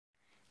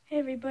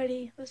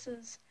everybody, this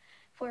is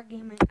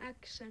 4Gaming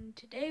X, and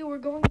today we're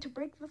going to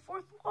break the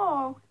fourth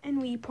wall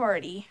in Wii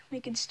Party. We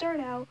can start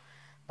out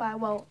by,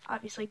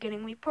 obviously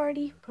getting Wii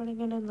Party,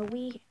 putting it in the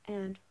Wii,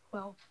 and,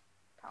 powering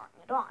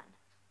it on.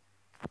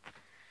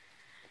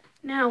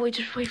 Now we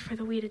just wait for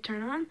the Wii to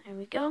turn on. There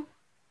we go.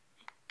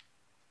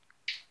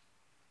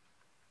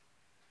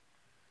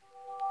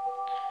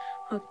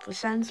 Hook the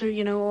sensor,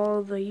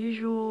 all the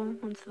usual.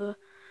 Once the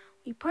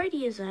Wii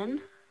Party is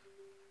in,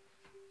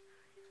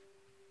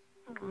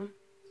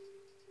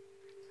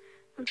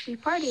 once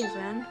Wii Party is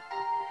in,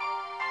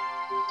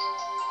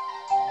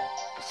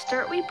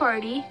 start Wii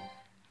Party,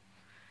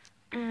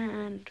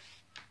 and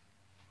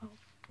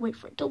wait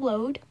for it to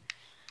load.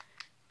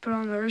 Put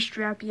on the wrist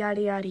strap,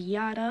 yada yada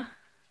yada.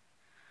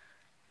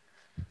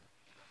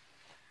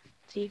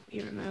 See,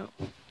 Wii remote.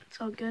 It's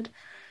all good.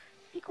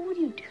 Nico, what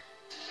do you do?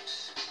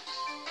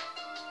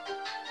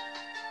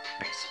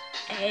 Press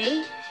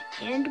A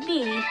and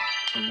B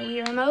on the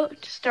Wii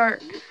remote to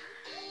start.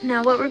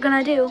 Now what we're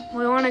gonna do,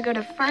 we wanna go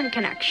to friend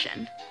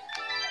connection.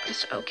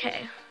 Press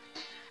OK.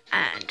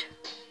 And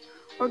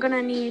we're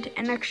gonna need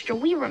an extra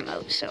Wii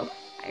remote, so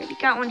I already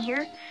got one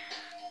here.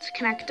 Let's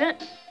connect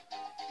it.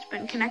 It's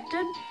been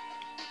connected.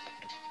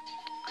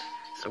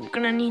 So we're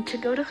gonna need to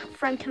go to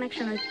friend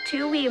connection with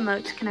 2 Wii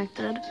remotes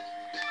connected.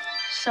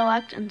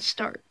 Select and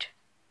start.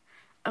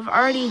 I've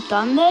already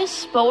done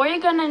this, but what you're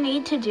gonna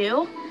need to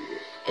do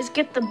is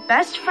get the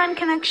best friend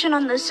connection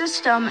on the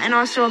system and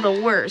also the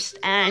worst,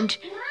 and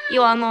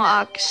you'll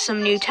unlock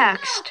some new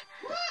text.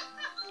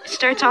 It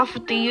starts off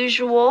with the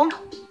usual.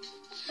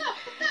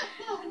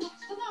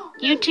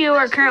 You two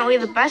are currently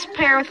the best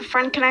pair with a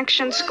friend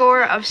connection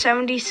score of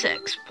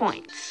 76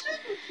 points,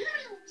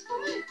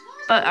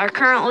 but are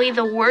currently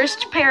the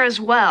worst pair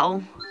as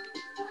well.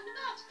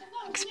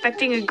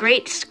 Expecting a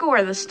great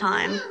score this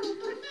time.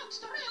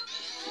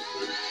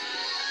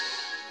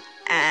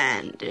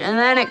 And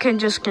then it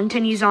just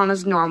continues on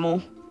as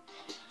normal.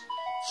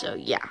 So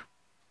yeah,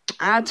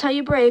 that's how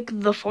you break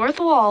the fourth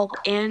wall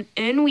in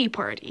Wii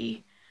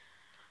Party.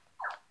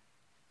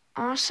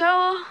 Also,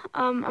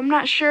 I'm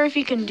not sure if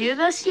you can do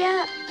this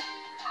yet.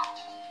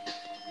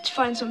 Let's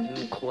find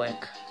something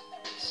quick.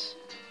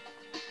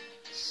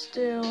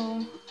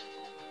 Still,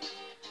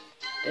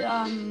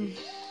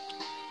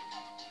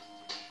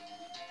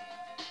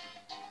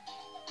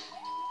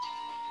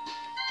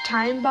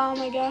 Time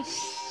Bomb, I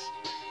guess.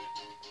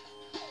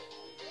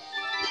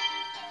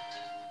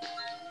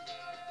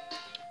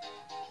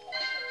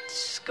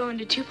 Go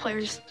into 2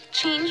 players,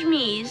 change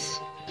Mii's,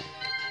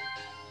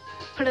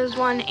 put it as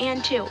 1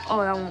 and 2.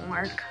 Oh, that won't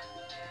work.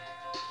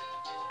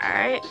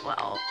 Alright,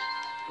 well,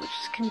 we'll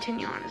just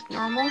continue on as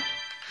normal,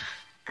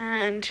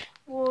 and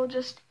we'll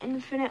just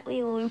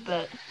infinitely loop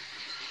it.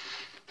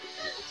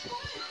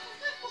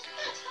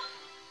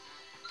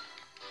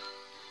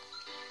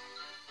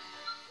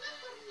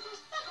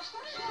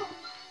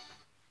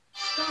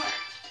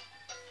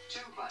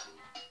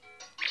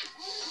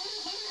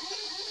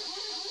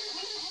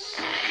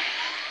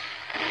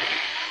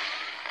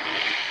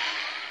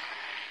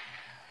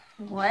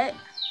 What?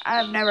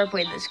 I've never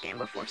played this game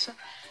before, so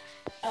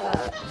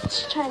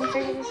let's try and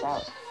figure this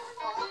out.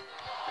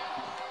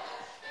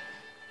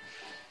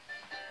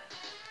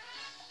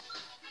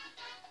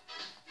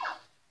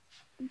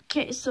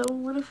 Okay, so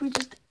what if we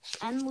just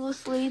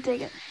endlessly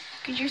take it?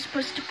 Because you're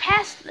supposed to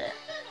pass it.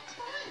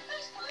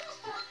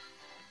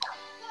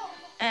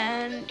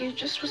 And you're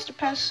just supposed to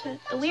pass the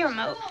Wii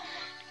remote.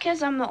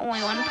 Because I'm the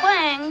only one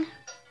playing,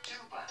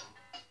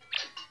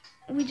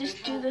 we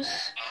just do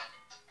this.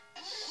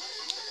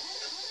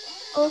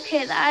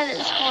 Okay, that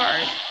is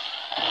hard.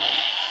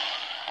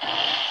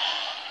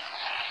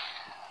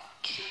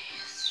 Okay.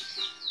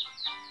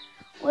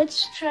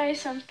 Let's try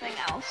something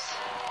else.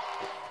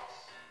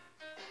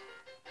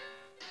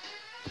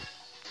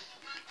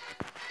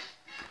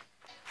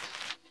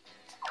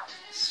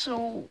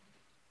 So,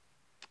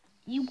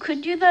 you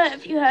could do that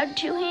if you had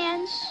 2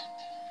 hands.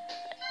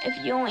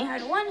 If you only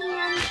had 1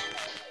 hand,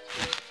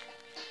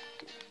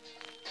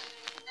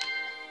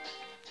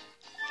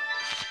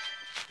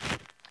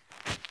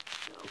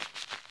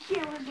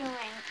 here we're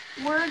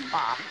doing Word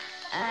Bomb,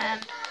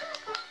 and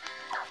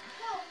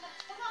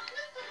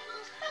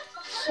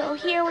so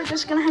here we're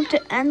just gonna have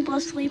to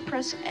endlessly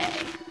press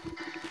A.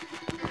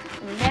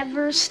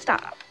 Never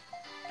stop.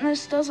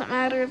 This doesn't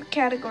matter the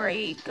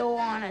category, go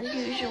on as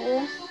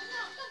usual.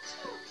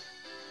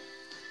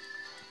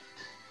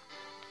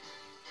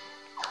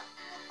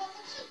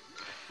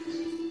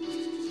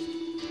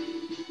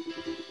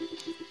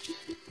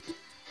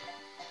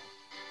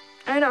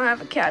 I don't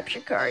have a capture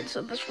card,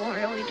 so this won't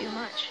really do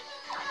much.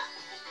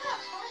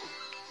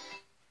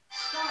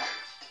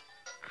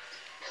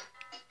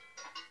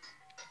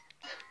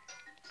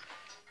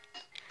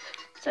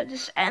 So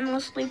just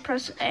endlessly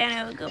press A and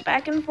it will go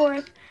back and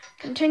forth,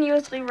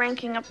 continuously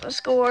ranking up the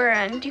score,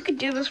 and you could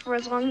do this for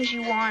as long as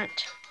you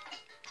want.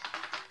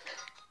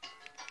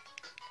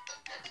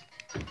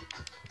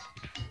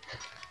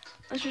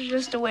 This is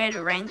just a way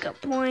to rank up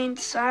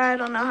points. I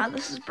don't know how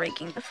this is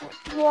breaking the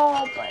fourth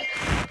wall, but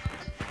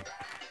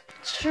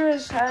sure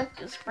as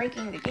heck is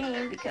breaking the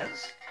game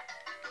because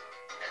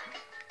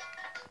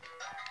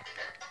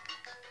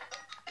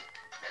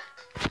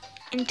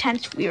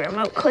intense Wii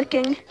remote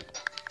clicking.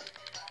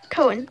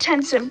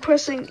 Co-intense and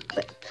pressing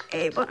the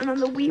A button on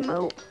the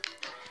Wiimote.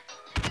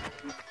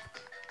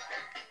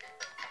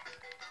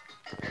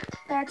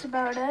 That's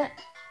about it.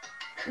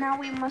 Now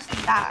we must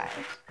die.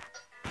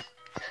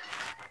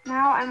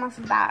 Now I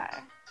must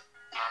die.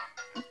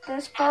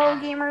 This, fellow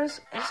gamers,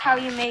 is how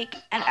you make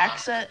an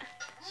exit.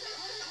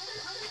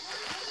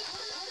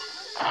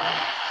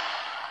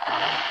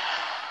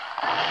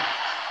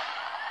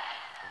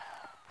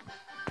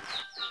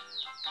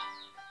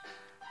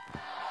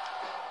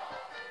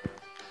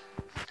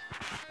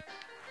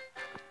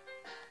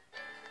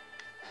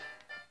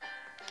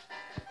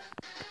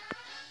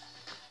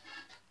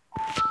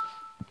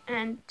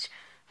 And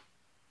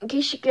in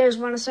case you guys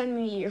want to send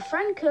me your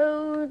friend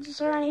codes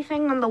or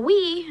anything on the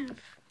Wii,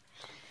 if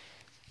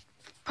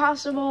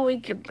possible, we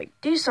could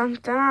do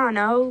something, I don't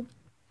know,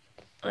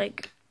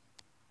 like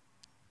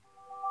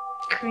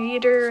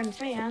creator and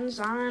fans,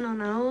 I don't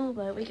know,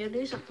 but we could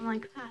do something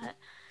like that.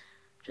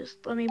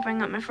 Just let me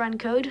bring up my friend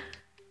code.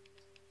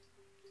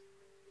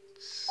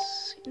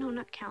 No,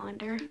 not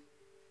calendar.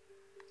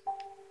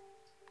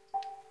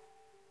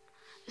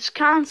 This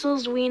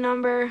console's Wii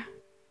number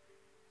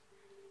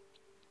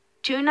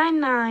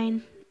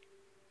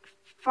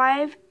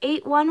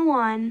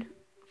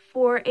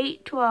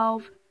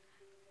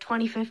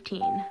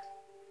 299-5811-4812-2015.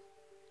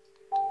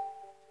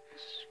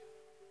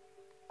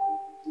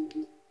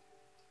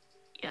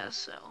 Yeah,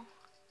 so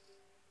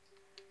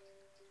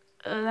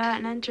that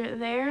and enter it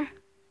there.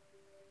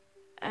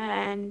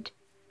 And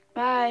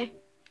bye.